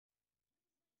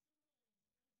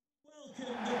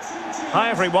Hi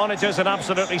everyone, it is an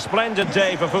absolutely splendid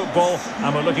day for football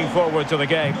and we're looking forward to the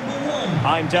game.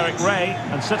 I'm Derek Ray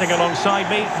and sitting alongside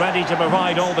me, ready to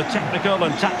provide all the technical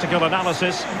and tactical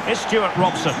analysis, is Stuart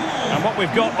Robson. And what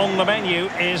we've got on the menu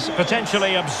is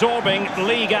potentially absorbing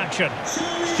league action.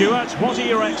 Stuart, what are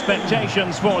your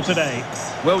expectations for today?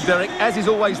 Well, Derek, as is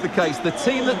always the case, the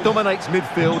team that dominates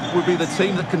midfield will be the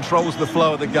team that controls the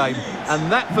flow of the game. And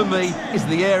that, for me, is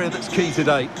the area that's key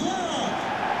today.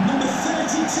 Number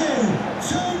 32,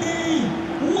 Tony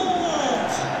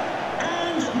Warnock.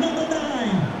 And number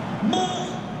 9, Mark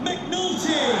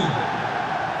McNulty.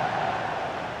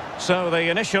 So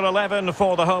the initial 11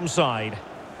 for the home side.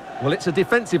 Well, it's a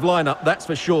defensive lineup, that's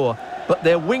for sure. But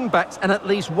their wing-backs and at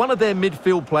least one of their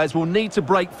midfield players will need to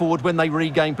break forward when they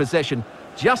regain possession,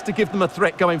 just to give them a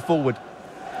threat going forward.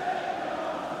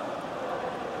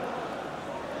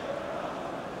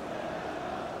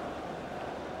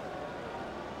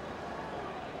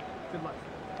 Good luck.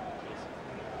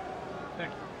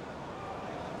 Thank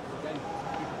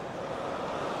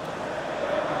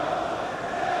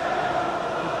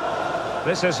you.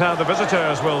 This is how the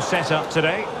visitors will set up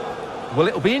today. Well,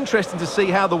 it'll be interesting to see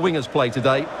how the wingers play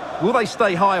today. Will they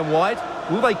stay high and wide?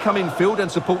 Will they come in field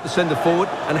and support the centre forward?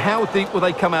 And how deep will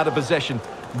they come out of possession?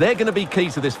 They're going to be key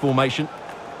to this formation.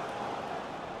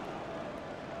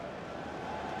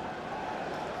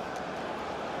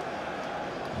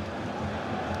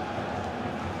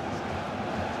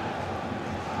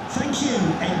 Thank you.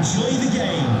 Enjoy the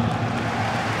game.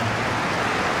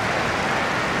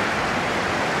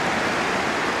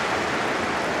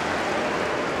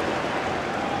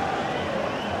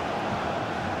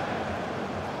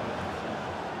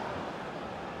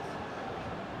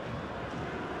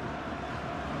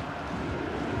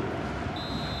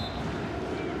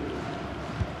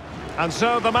 And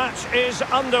so the match is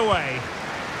underway.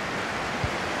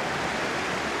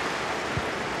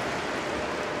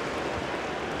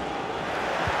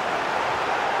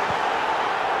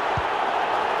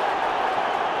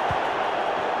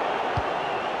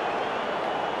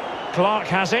 Clark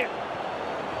has it.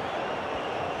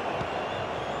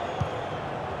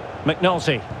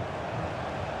 McNulty.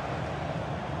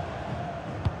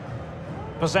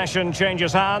 Possession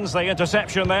changes hands, the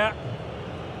interception there.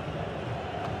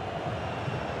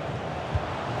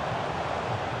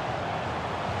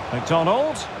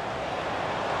 McDonald.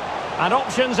 And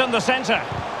options in the centre.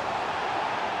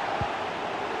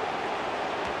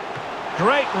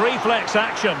 Great reflex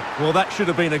action. Well, that should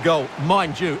have been a goal.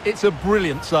 Mind you, it's a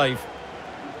brilliant save.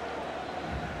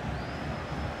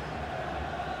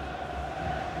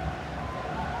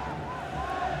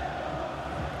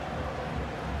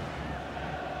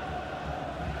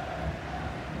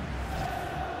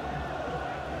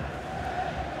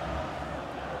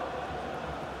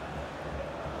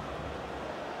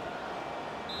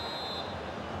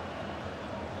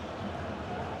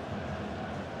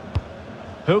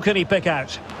 Who can he pick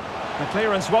out? The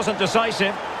clearance wasn't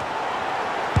decisive.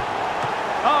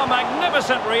 Oh,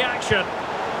 magnificent reaction.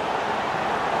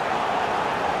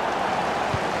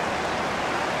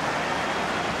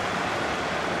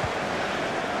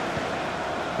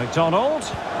 McDonald.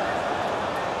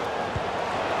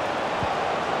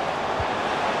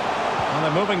 And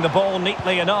they're moving the ball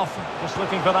neatly enough. Just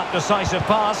looking for that decisive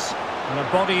pass. And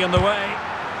a body in the way.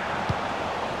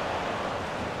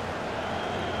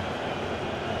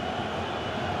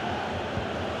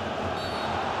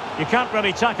 You can't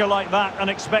really tackle like that and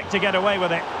expect to get away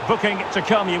with it. Booking to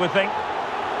come, you would think.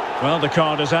 Well, the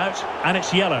card is out, and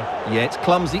it's yellow. Yeah, it's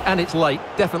clumsy and it's late.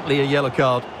 Definitely a yellow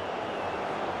card.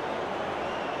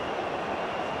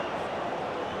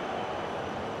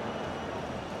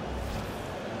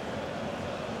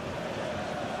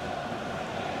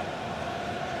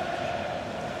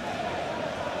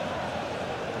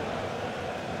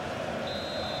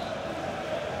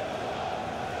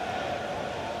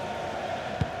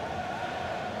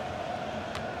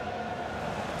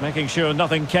 Making sure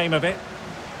nothing came of it.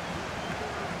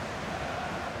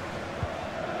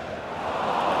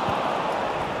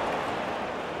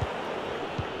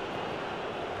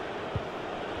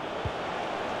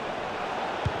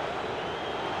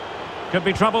 Could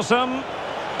be troublesome. And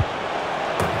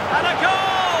a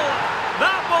goal!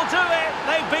 That will do it!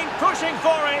 They've been pushing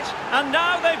for it, and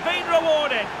now they've been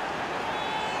rewarded.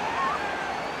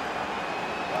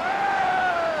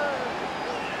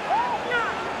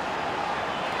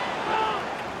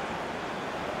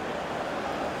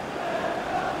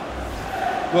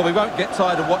 Well, we won't get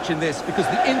tired of watching this because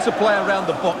the interplay around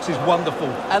the box is wonderful.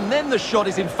 And then the shot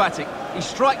is emphatic. He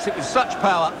strikes it with such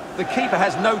power, the keeper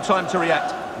has no time to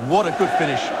react. What a good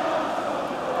finish.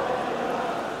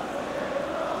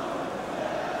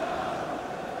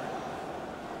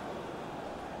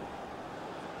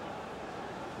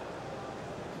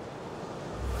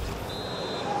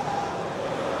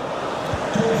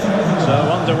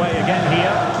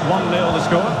 1-0 the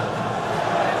score.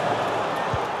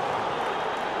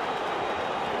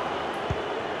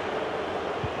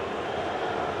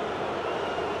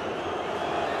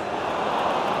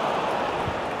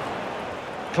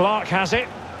 Clark has it.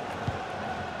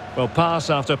 Well, pass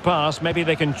after pass, maybe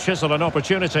they can chisel an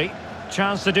opportunity.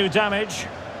 Chance to do damage.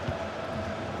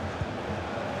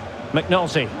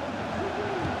 McNulty.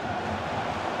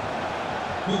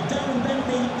 Will Darren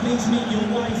Bentley please meet your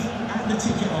wife at the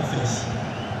ticket office?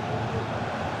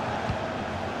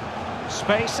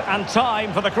 Space and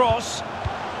time for the cross.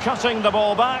 Cutting the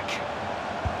ball back.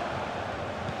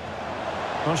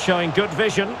 Not showing good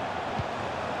vision.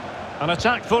 An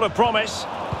attack full of promise.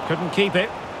 Couldn't keep it.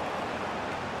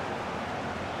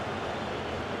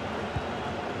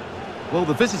 Well,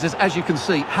 the visitors, as you can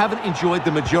see, haven't enjoyed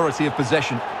the majority of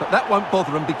possession, but that won't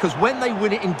bother them because when they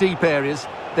win it in deep areas,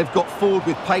 they've got forward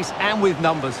with pace and with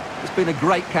numbers. It's been a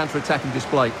great counter-attacking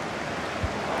display.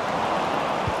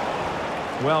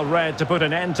 Well read to put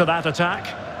an end to that attack.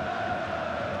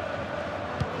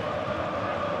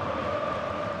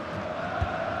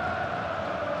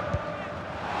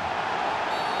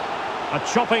 A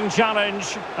chopping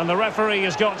challenge, and the referee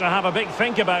has got to have a big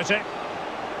think about it.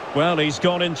 Well, he's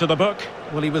gone into the book.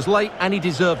 Well, he was late and he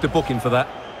deserved a booking for that.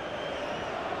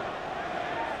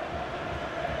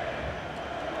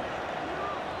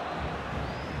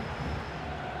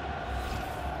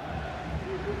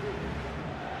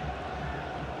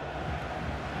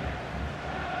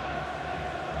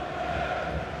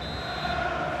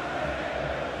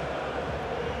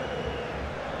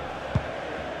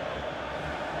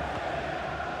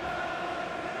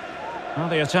 Well,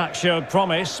 the attack showed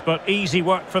promise, but easy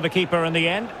work for the keeper in the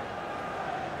end.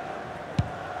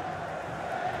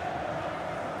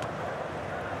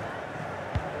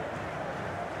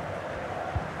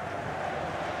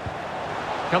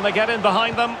 Can they get in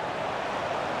behind them?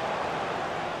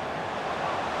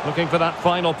 Looking for that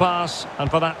final pass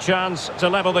and for that chance to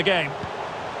level the game.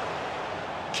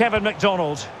 Kevin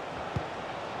McDonald.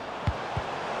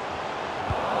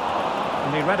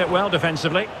 And he read it well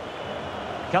defensively.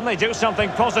 Can they do something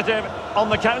positive on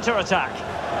the counter-attack?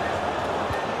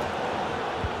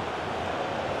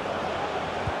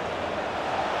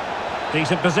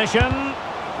 Decent position.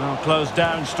 Well, closed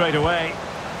down straight away.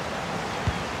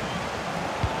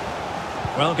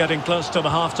 Well, getting close to the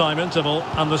half-time interval,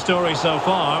 and the story so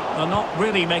far, they're not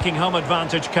really making home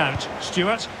advantage count.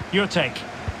 Stuart, your take?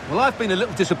 Well, I've been a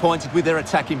little disappointed with their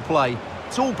attacking play.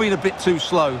 It's all been a bit too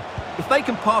slow. If they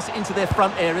can pass it into their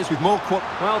front areas with more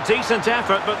Well, decent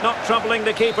effort, but not troubling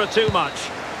the keeper too much.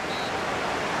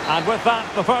 And with that,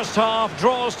 the first half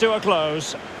draws to a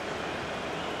close.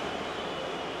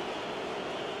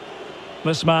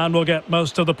 This man will get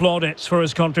most of the plaudits for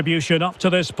his contribution up to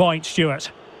this point, Stuart.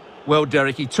 Well,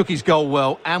 Derek, he took his goal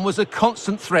well and was a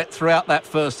constant threat throughout that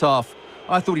first half.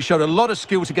 I thought he showed a lot of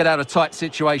skill to get out of tight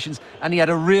situations, and he had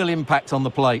a real impact on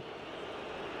the plate.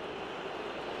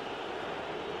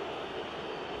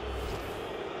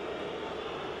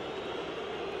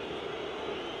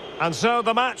 And so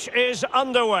the match is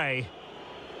underway.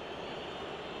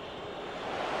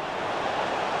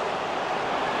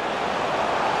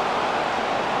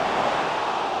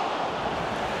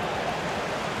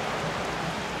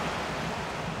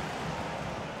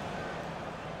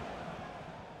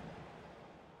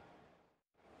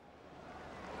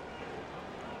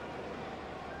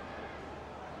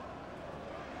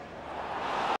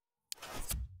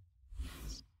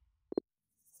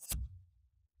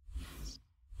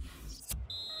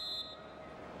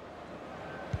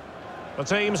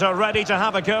 The teams are ready to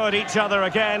have a go at each other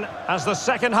again as the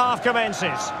second half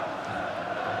commences.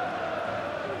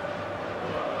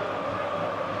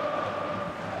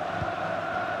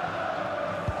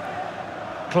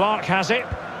 Clark has it.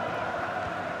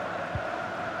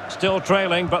 Still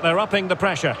trailing, but they're upping the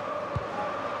pressure.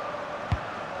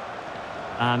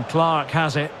 And Clark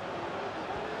has it.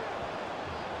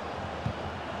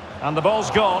 And the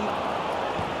ball's gone.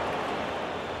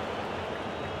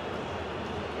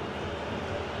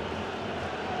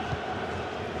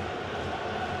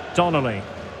 Donnelly.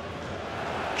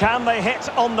 Can they hit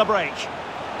on the break?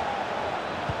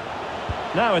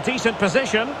 Now a decent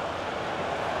position.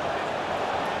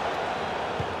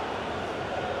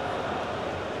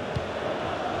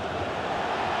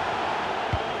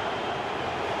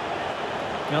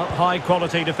 Well, high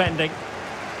quality defending.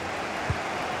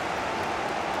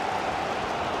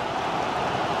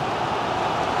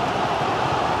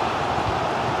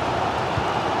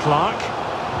 Clark.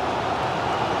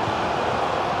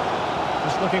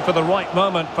 Looking for the right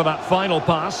moment for that final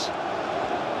pass.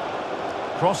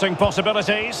 Crossing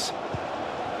possibilities.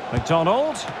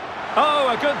 McDonald. Oh,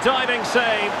 a good diving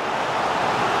save.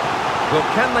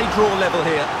 Well, can they draw level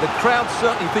here? The crowd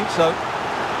certainly think so.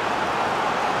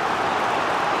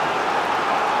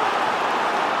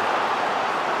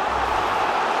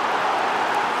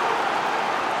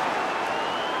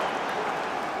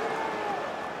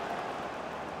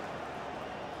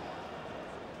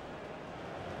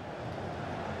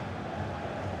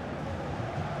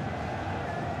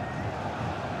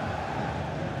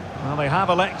 Well, they have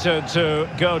elected to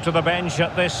go to the bench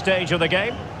at this stage of the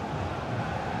game.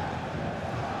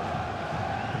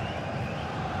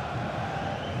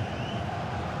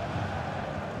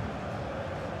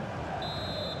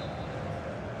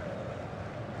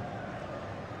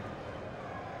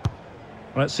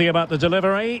 Let's see about the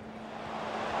delivery.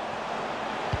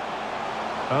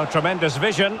 Oh, tremendous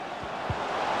vision.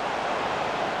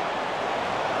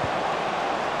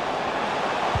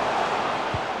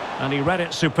 And he read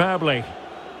it superbly.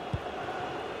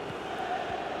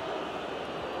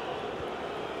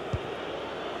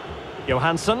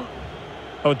 Johansson.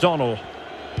 O'Donnell.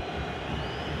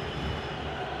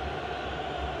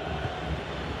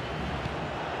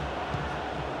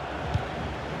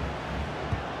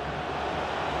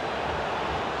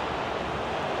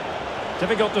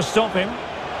 Difficult to stop him.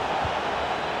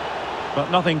 But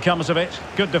nothing comes of it.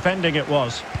 Good defending it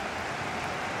was.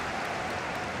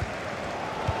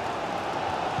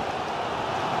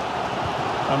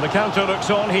 And the counter looks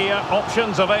on here.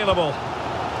 Options available.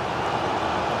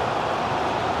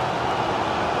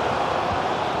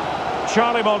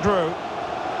 Charlie Mulgrew.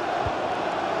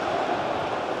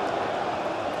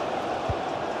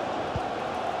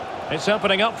 It's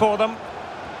opening up for them.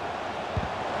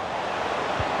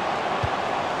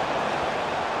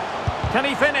 Can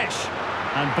he finish?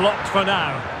 And blocked for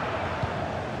now.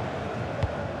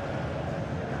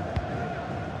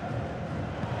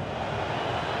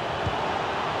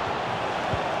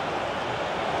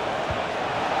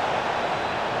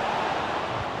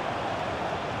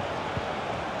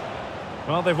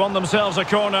 Well, they've won themselves a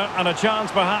corner and a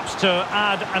chance perhaps to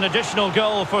add an additional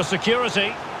goal for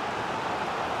security.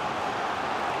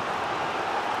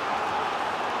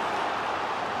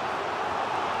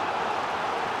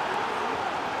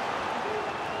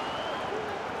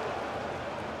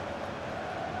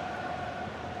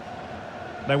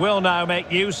 They will now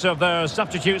make use of their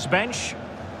substitutes bench.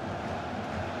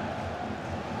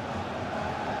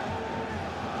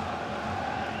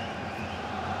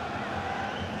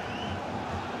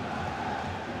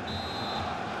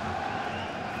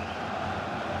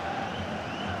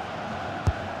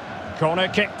 Corner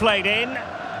kick played in.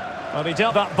 Well, he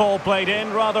dealt that ball played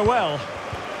in rather well.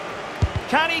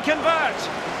 Can he convert?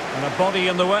 And a body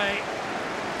in the way.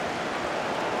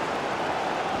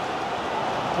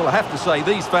 Well, I have to say,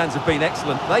 these fans have been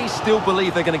excellent. They still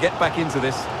believe they're going to get back into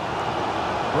this.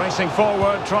 Racing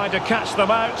forward, trying to catch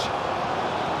them out.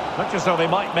 Looks as though they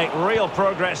might make real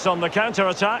progress on the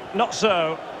counter-attack. Not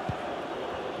so.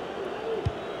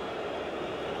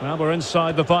 Well, we're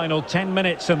inside the final 10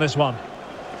 minutes in this one.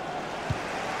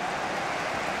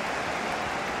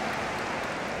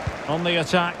 On the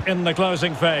attack in the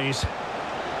closing phase.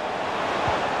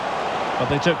 But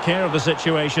they took care of the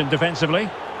situation defensively.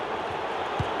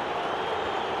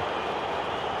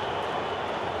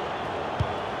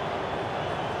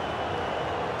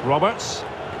 Roberts.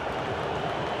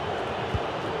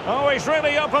 Oh, he's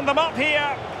really opened them up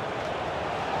here.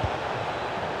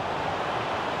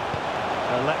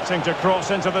 Electing to cross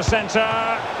into the centre.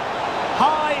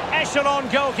 High echelon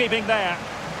goalkeeping there.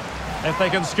 If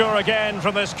they can score again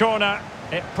from this corner,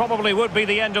 it probably would be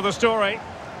the end of the story.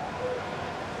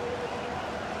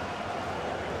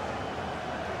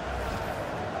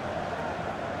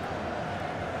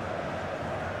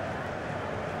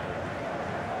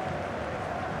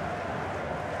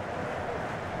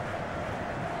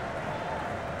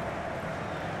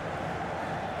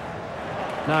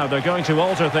 Now they're going to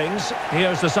alter things.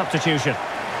 Here's the substitution.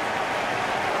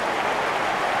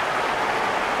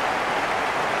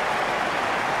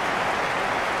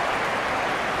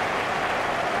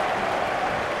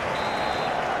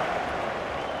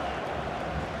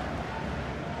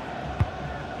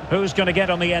 Who's going to get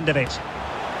on the end of it?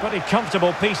 Pretty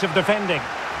comfortable piece of defending.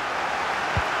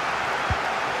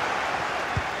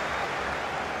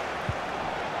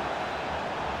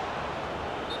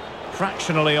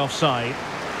 Fractionally offside.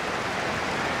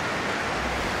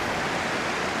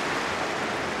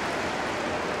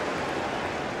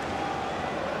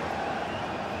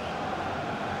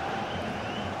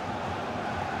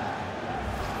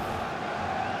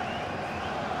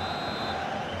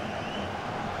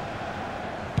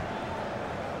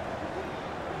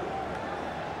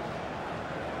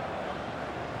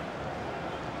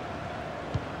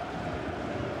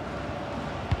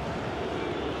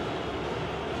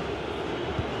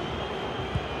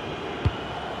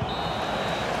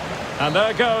 And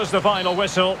there goes the final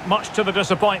whistle, much to the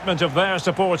disappointment of their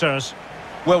supporters.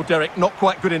 Well, Derek, not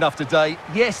quite good enough today.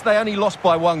 Yes, they only lost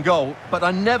by 1 goal, but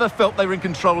I never felt they were in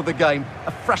control of the game.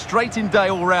 A frustrating day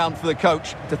all round for the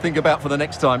coach to think about for the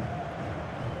next time.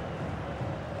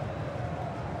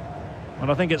 Well,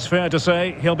 I think it's fair to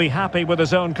say he'll be happy with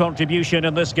his own contribution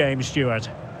in this game, Stuart.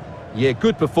 Yeah,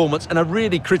 good performance and a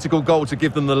really critical goal to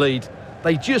give them the lead.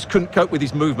 They just couldn't cope with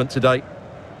his movement today.